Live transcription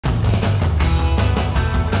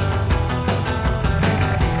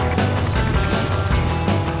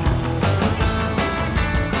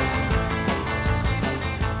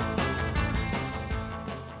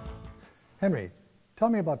Henry, tell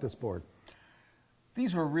me about this board.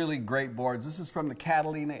 These were really great boards. This is from the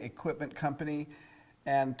Catalina Equipment Company,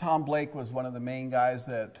 and Tom Blake was one of the main guys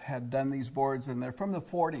that had done these boards, and they're from the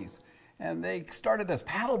 40s. And they started as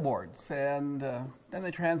paddle boards, and then they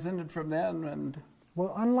transcended from them. And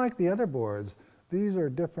well, unlike the other boards, these are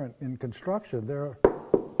different in construction. They're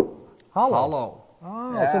hollow. Hollow.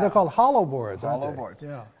 Oh, yeah. So they're called hollow boards, aren't Hollow they? boards.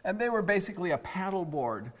 Yeah. And they were basically a paddle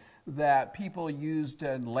board that people used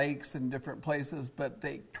in lakes and different places, but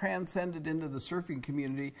they transcended into the surfing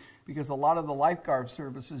community because a lot of the lifeguard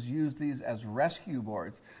services used these as rescue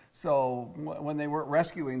boards. So when they weren't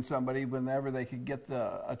rescuing somebody, whenever they could get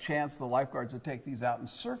a chance, the lifeguards would take these out and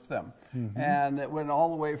surf them. Mm-hmm. And it went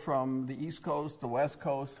all the way from the East Coast to West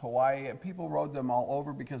Coast, Hawaii, and people rode them all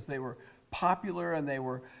over because they were popular and they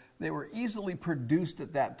were easily produced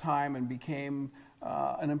at that time and became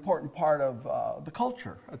an important part of the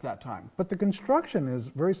culture at that time. But the construction is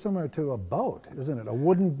very similar to a boat, isn't it? A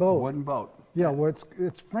wooden boat. A wooden boat. Yeah, where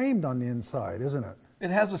it's framed on the inside, isn't it?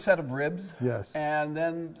 It has a set of ribs. Yes. And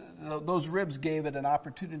then those ribs gave it an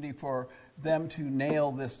opportunity for them to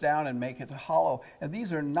nail this down and make it hollow. And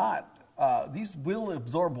these are not, these will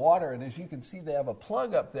absorb water, and as you can see, they have a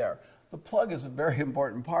plug up there. The plug is a very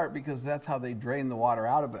important part because that's how they drain the water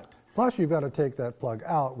out of it. Plus, you've got to take that plug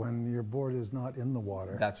out when your board is not in the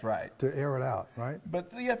water. That's right. To air it out, right? But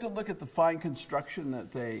you have to look at the fine construction that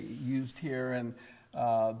they used here, and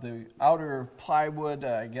the outer plywood,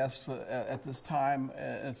 I guess, at this time,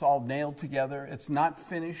 it's all nailed together. It's not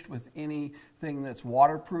finished with anything that's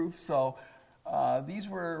waterproof, so these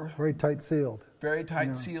were... Very tight sealed. Very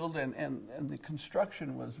tight sealed, and the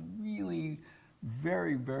construction was really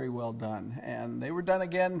very, very well done. And they were done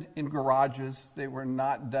again in garages. They were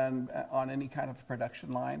not done on any kind of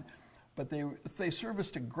production line, but they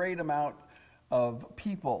serviced a great amount of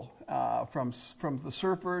people, from the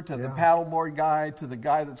surfer to the paddleboard guy to the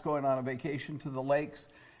guy that's going on a vacation to the lakes.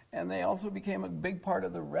 And they also became a big part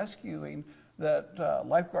of the rescuing that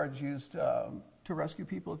lifeguards used to rescue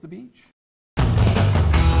people at the beach.